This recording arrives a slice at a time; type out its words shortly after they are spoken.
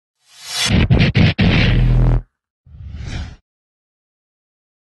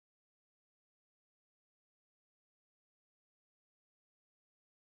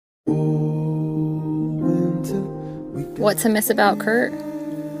What to miss about Kurt?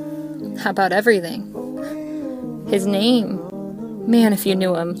 How about everything? His name. Man, if you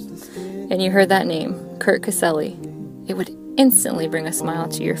knew him and you heard that name, Kurt Caselli, it would instantly bring a smile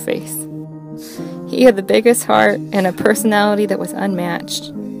to your face. He had the biggest heart and a personality that was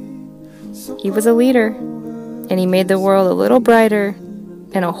unmatched. He was a leader, and he made the world a little brighter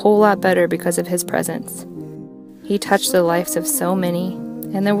and a whole lot better because of his presence. He touched the lives of so many,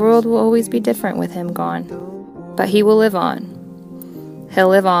 and the world will always be different with him gone. But he will live on. He'll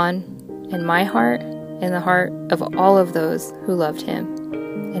live on in my heart and the heart of all of those who loved him,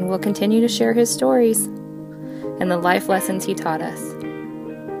 and will continue to share his stories and the life lessons he taught us.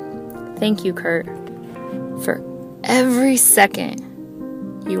 Thank you, Kurt, for every second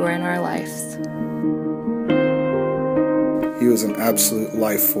you were in our lives. He was an absolute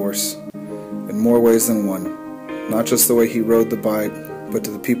life force in more ways than one. Not just the way he rode the bike, but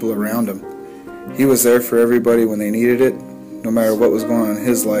to the people around him. He was there for everybody when they needed it. No matter what was going on in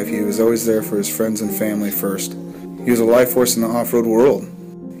his life, he was always there for his friends and family first. He was a life force in the off-road world.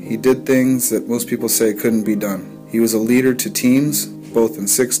 He did things that most people say couldn't be done. He was a leader to teams, both in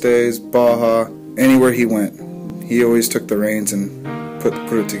 6 days, Baja, anywhere he went. He always took the reins and put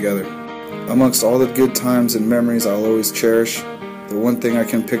it together. Amongst all the good times and memories I'll always cherish, the one thing I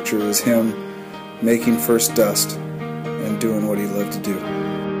can picture is him making first dust and doing what he loved to do.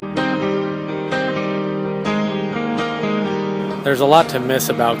 There's a lot to miss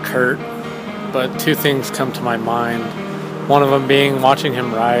about Kurt, but two things come to my mind. One of them being watching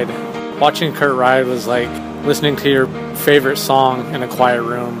him ride. Watching Kurt ride was like listening to your favorite song in a quiet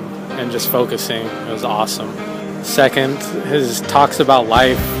room and just focusing. It was awesome. Second, his talks about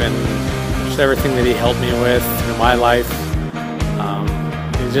life and just everything that he helped me with through my life.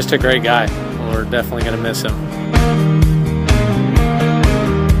 He's just a great guy. We're definitely going to miss him.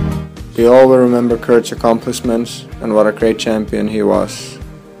 We all will remember Kurt's accomplishments and what a great champion he was.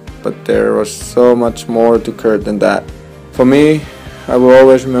 But there was so much more to Kurt than that. For me, I will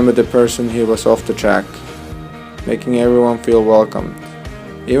always remember the person he was off the track, making everyone feel welcomed.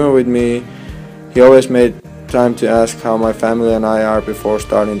 Even with me, he always made time to ask how my family and I are before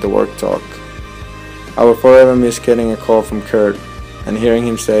starting the work talk. I will forever miss getting a call from Kurt and hearing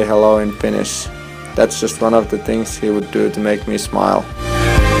him say hello in Finnish. That's just one of the things he would do to make me smile.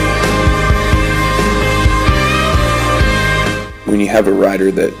 When you have a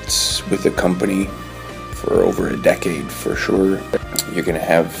rider that's with a company for over a decade, for sure, you're going to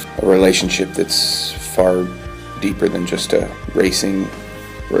have a relationship that's far deeper than just a racing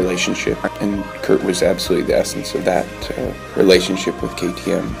relationship. And Kurt was absolutely the essence of that relationship with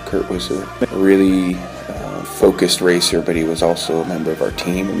KTM. Kurt was a really focused racer, but he was also a member of our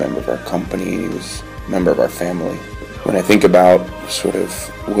team, a member of our company, he was a member of our family. When I think about sort of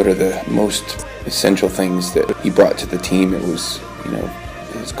what are the most essential things that he brought to the team, it was,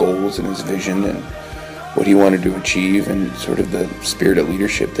 his goals and his vision and what he wanted to achieve and sort of the spirit of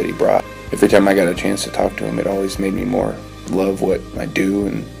leadership that he brought. Every time I got a chance to talk to him, it always made me more love what I do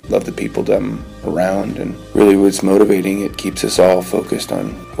and love the people that I'm around, and really was motivating. It keeps us all focused on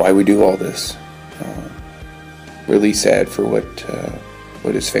why we do all this. Really sad for what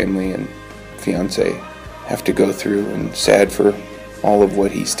his family and fiance have to go through, and sad for all of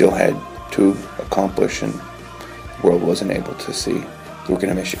what he still had to accomplish and the world wasn't able to see. We're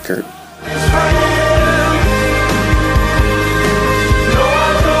gonna miss you, Kurt.